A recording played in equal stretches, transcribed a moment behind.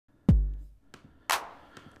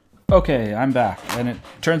Okay, I'm back, and it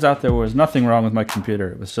turns out there was nothing wrong with my computer.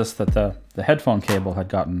 It was just that the headphone cable had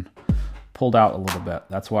gotten pulled out a little bit.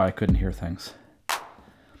 That's why I couldn't hear things.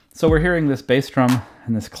 So we're hearing this bass drum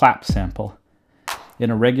and this clap sample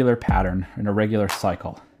in a regular pattern, in a regular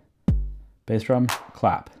cycle. Bass drum,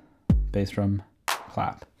 clap, bass drum,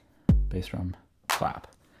 clap, bass drum, clap.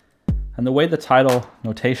 And the way the Tidal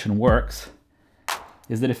notation works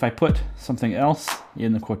is that if I put something else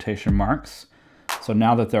in the quotation marks, so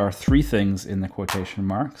now that there are three things in the quotation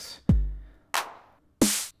marks,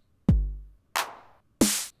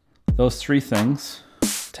 those three things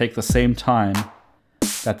take the same time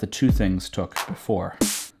that the two things took before.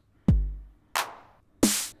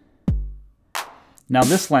 Now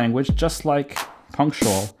this language, just like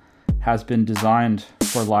Punctual, has been designed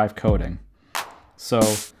for live coding. So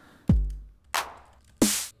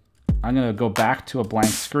I'm going to go back to a blank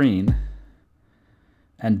screen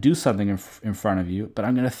and do something in front of you, but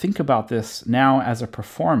I'm going to think about this now as a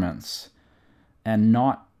performance and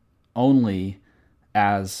not only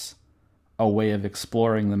as a way of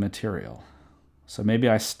exploring the material. So maybe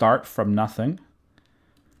I start from nothing,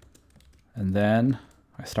 and then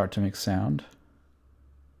I start to make sound.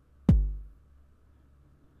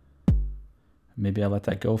 Maybe I let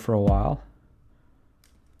that go for a while.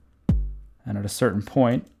 And at a certain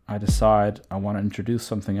point, I decide I want to introduce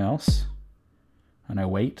something else. And I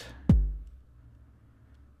wait.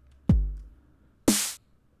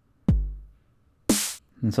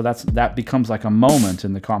 And so that becomes like a moment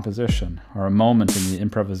in the composition, or a moment in the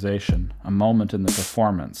improvisation, a moment in the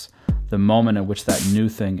performance, the moment at which that new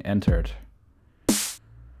thing entered.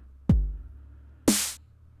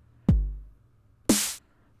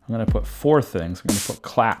 I'm going to put four things. I'm going to put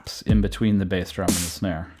claps in between the bass drum and the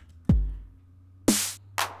snare.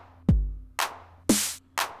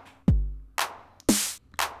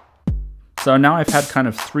 So now I've had kind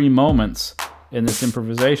of three moments in this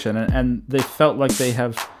improvisation, and they felt like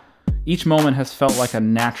each moment has felt like a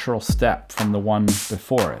natural step from the one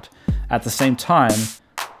before it. At the same time,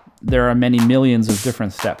 there are many millions of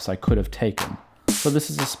different steps I could have taken. So this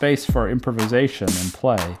is a space for improvisation and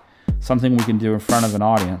play, something we can do in front of an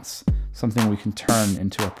audience, something we can turn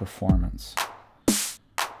into a performance.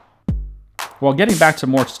 Well, getting back to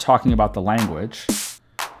more talking about the language,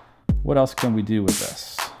 what else can we do with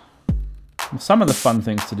this? Some of the fun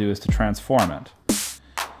things to do is to transform it.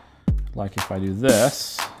 Like if I do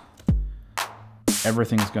this,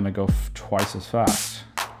 everything's going to go twice as fast.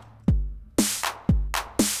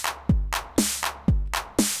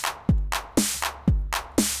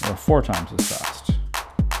 Or 4 times as fast.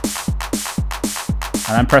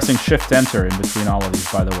 And I'm pressing Shift-Enter in between all of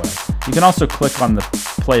these, by the way. You can also click on the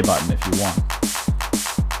play button if you want.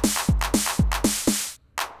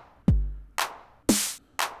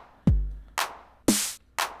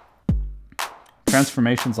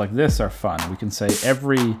 Transformations like this are fun. We can say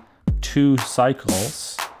every 2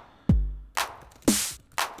 cycles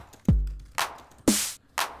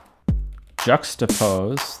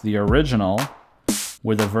juxtapose the original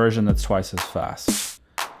with a version that's twice as fast.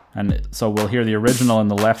 And so we'll hear the original in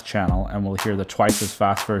the left channel and we'll hear the twice as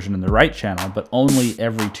fast version in the right channel, but only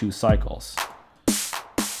every 2 cycles.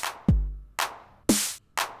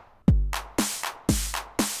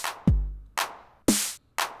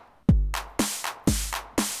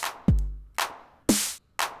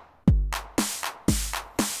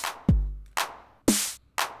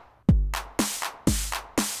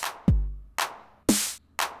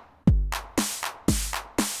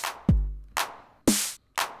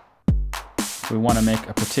 If we want to make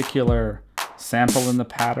a particular sample in the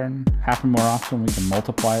pattern happen more often, we can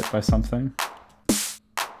multiply it by something.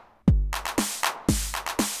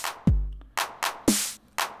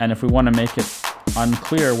 And if we want to make it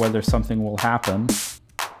unclear whether something will happen,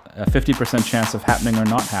 a 50% chance of happening or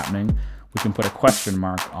not happening, we can put a question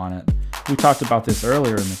mark on it. We talked about this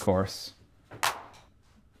earlier in the course.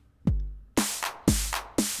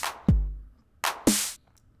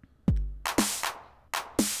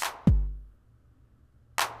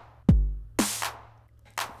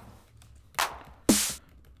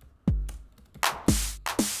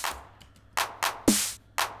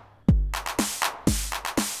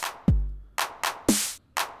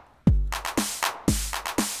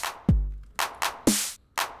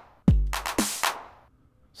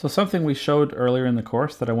 So something we showed earlier in the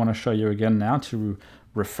course that I want to show you again now to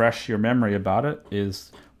refresh your memory about it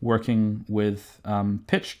is working with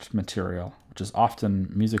pitched material, which is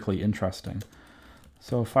often musically interesting.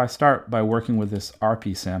 So if I start by working with this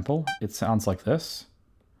RP sample, it sounds like this.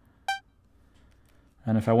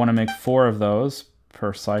 And if I want to make 4 of those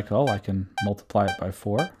per cycle, I can multiply it by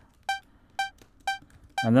 4.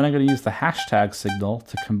 And then I'm going to use the hashtag signal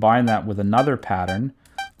to combine that with another pattern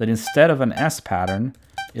that instead of an S pattern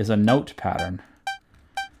is a note pattern.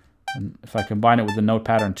 And if I combine it with the note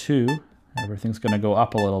pattern 2, everything's going to go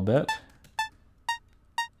up a little bit.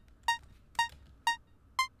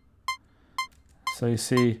 So you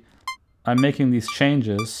see, I'm making these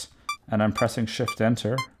changes and I'm pressing Shift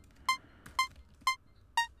Enter.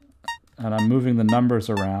 And I'm moving the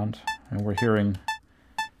numbers around and we're hearing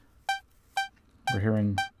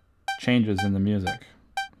changes in the music.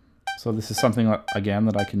 So this is something, again,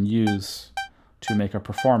 that I can use to make a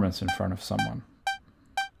performance in front of someone,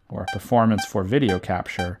 or a performance for video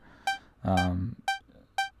capture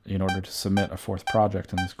in order to submit a 4th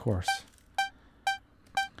project in this course.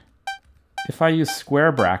 If I use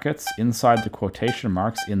square brackets inside the quotation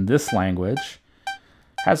marks in this language,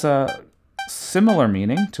 has a similar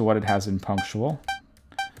meaning to what it has in Punctual.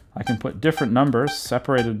 I can put different numbers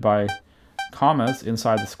separated by commas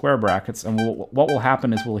inside the square brackets, and what will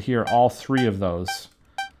happen is we'll hear all 3 of those.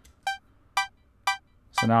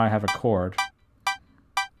 So now I have a chord.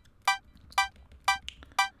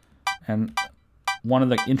 And one of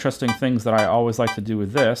the interesting things that I always like to do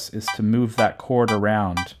with this is to move that chord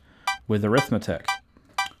around with arithmetic.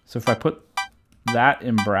 So if I put that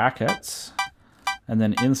in brackets, and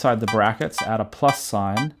then inside the brackets add a plus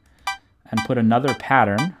sign, and put another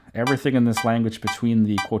pattern. Everything in this language between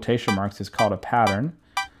the quotation marks is called a pattern.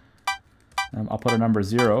 I'll put a number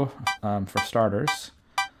 0 for starters.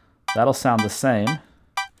 That'll sound the same,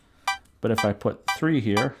 but if I put 3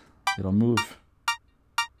 here, it'll move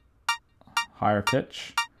higher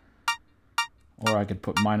pitch. Or I could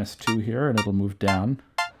put -2 here and it'll move down.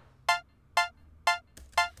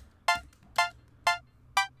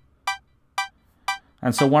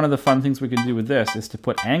 And so one of the fun things we can do with this is to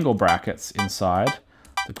put angle brackets inside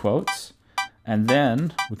the quotes, and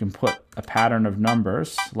then we can put a pattern of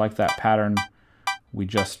numbers like that pattern we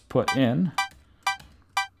just put in,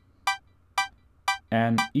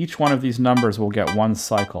 and each one of these numbers will get 1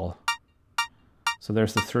 cycle. So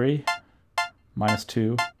there's the 3,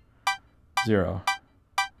 -2, 0,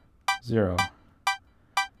 0,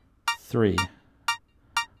 3,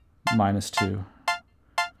 -2,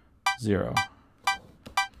 0.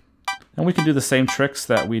 And we can do the same tricks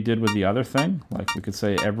that we did with the other thing. Like we could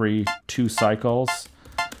say every 2 cycles,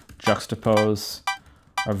 juxtapose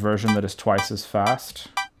a version that is twice as fast.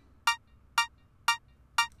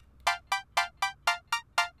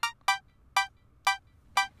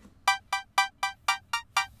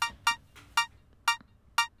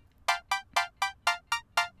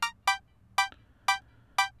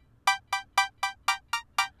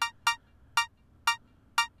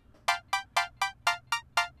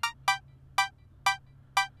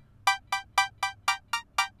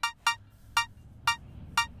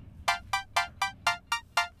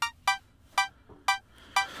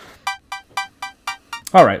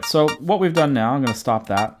 All right, so what we've done now, I'm going to stop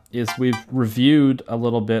that, is we've reviewed a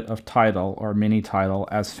little bit of Tidal or mini Tidal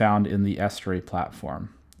as found in the Estuary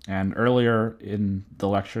platform. And earlier in the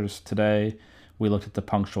lectures today, we looked at the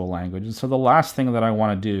Punctual language. And so the last thing that I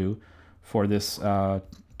want to do for this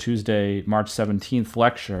Tuesday, March 17th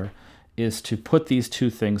lecture is to put these 2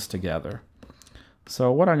 things together.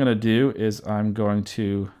 So what I'm going to do is I'm going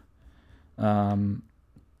to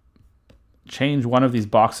change one of these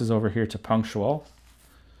boxes over here to Punctual.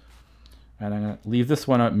 And I'm going to leave this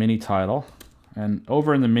one at mini Tidal. And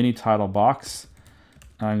over in the mini Tidal box,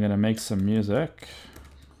 I'm going to make some music.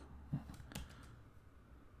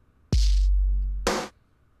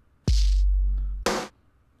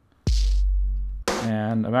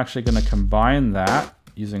 And I'm actually going to combine that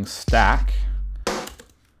using stack.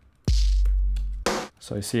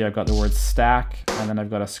 So you see I've got the word stack, and then I've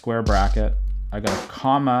got a square bracket. I've got a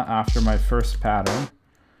comma after my first pattern.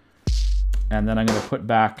 And then I'm going to put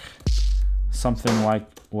back something like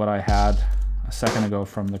what I had a second ago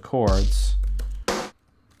from the chords. I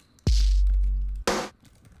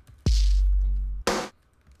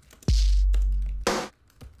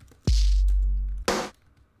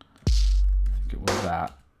think it was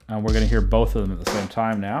that. And we're going to hear both of them at the same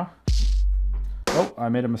time now. Oh, I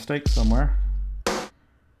made a mistake somewhere.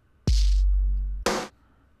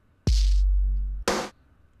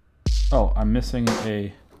 Oh, I'm missing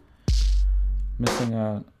a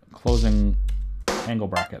closing angle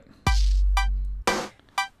bracket.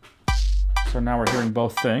 So now we're hearing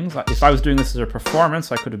both things. If I was doing this as a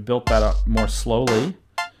performance, I could have built that up more slowly.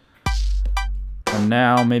 And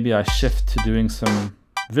now maybe I shift to doing some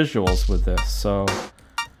visuals with this. So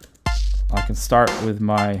I can start with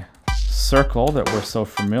my circle that we're so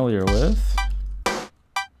familiar with.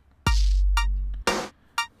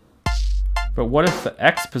 But what if the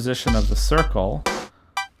X position of the circle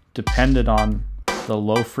depended on the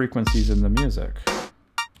low frequencies in the music?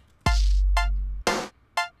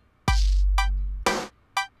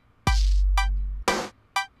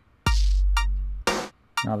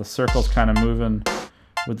 Now the circle's kind of moving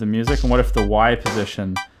with the music. And what if the Y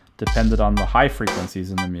position depended on the high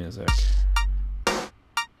frequencies in the music?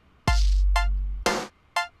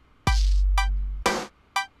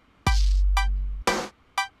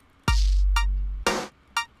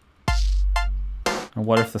 And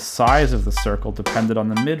what if the size of the circle depended on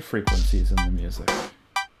the mid frequencies in the music?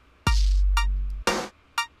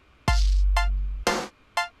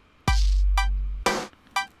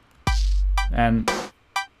 And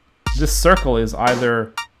this circle is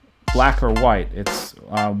either black or white. It's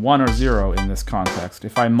 1 or 0 in this context.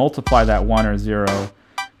 If I multiply that 1 or 0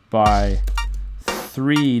 by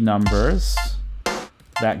 3 numbers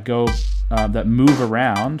that go that move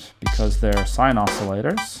around because they're sine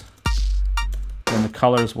oscillators, then the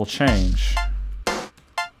colors will change.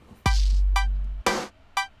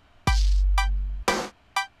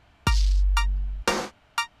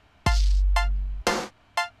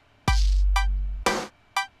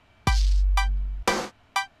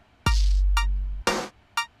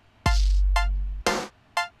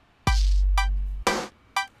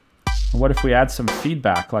 What if we add some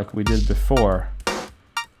feedback like we did before?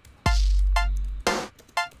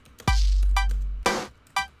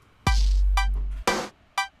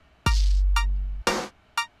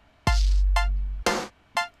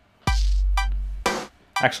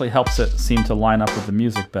 Actually helps it seem to line up with the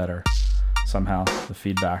music better somehow, the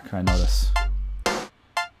feedback, I notice.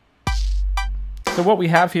 So what we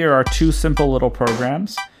have here are 2 simple little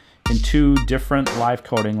programs in 2 different live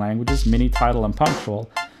coding languages, MIDI, Tidal, and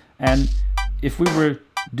Punctual. And if we were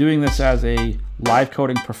doing this as a live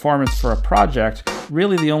coding performance for a project,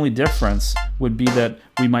 really the only difference would be that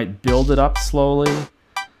we might build it up slowly,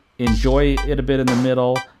 enjoy it a bit in the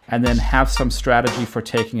middle, and then have some strategy for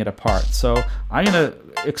taking it apart. So I'm going to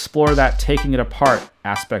explore that taking it apart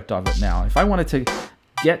aspect of it now. If I wanted to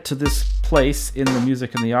get to this place in the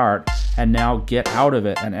music and the art and now get out of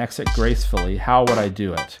it and exit gracefully, how would I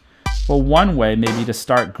do it? Well, one way may be to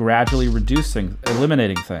start gradually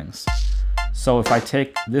eliminating things. So if I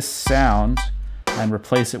take this sound and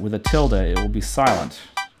replace it with a tilde, it will be silent.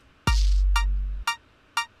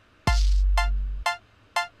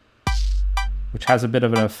 Which has a bit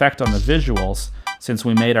of an effect on the visuals, since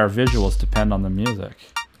we made our visuals depend on the music.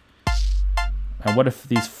 And what if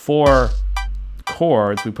these 4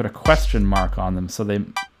 chords, we put a question mark on them so they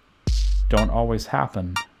don't always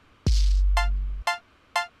happen?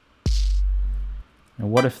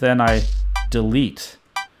 And what if then I delete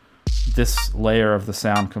this layer of the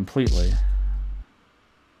sound completely?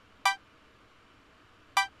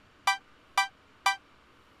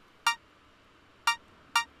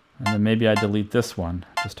 And then maybe I delete this one,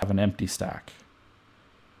 just have an empty stack.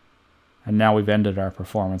 And now we've ended our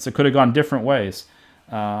performance. It could have gone different ways,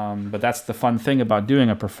 but that's the fun thing about doing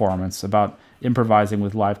a performance, about improvising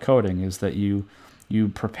with live coding, is that you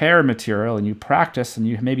prepare material and you practice and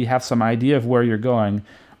you maybe have some idea of where you're going,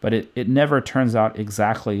 but it never turns out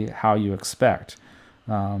exactly how you expect,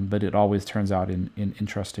 but it always turns out in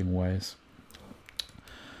interesting ways.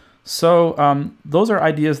 So those are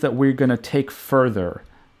ideas that we're going to take further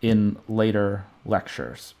in later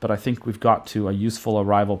lectures, but I think we've got to a useful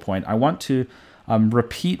arrival point. I want to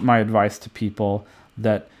repeat my advice to people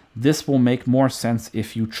that this will make more sense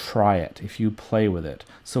if you try it, if you play with it.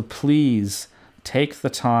 So please take the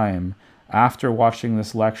time after watching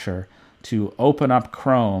this lecture to open up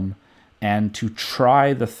Chrome and to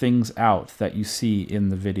try the things out that you see in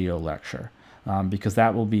the video lecture, because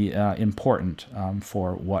that will be important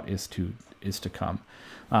for what is to come.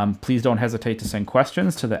 Please don't hesitate to send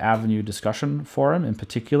questions to the Avenue discussion forum in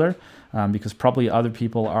particular, because probably other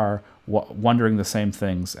people are wondering the same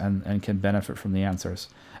things and can benefit from the answers.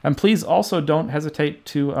 And please also don't hesitate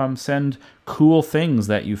to send cool things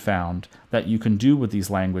that you found that you can do with these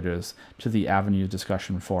languages to the Avenue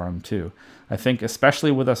discussion forum too. I think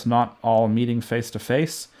especially with us not all meeting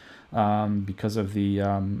face-to-face, because of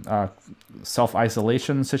the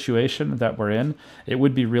self-isolation situation that we're in, it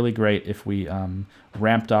would be really great if we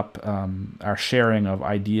ramped up our sharing of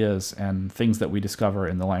ideas and things that we discover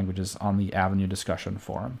in the languages on the Avenue discussion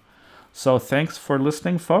forum. So thanks for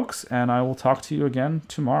listening, folks, and I will talk to you again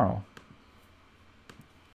tomorrow.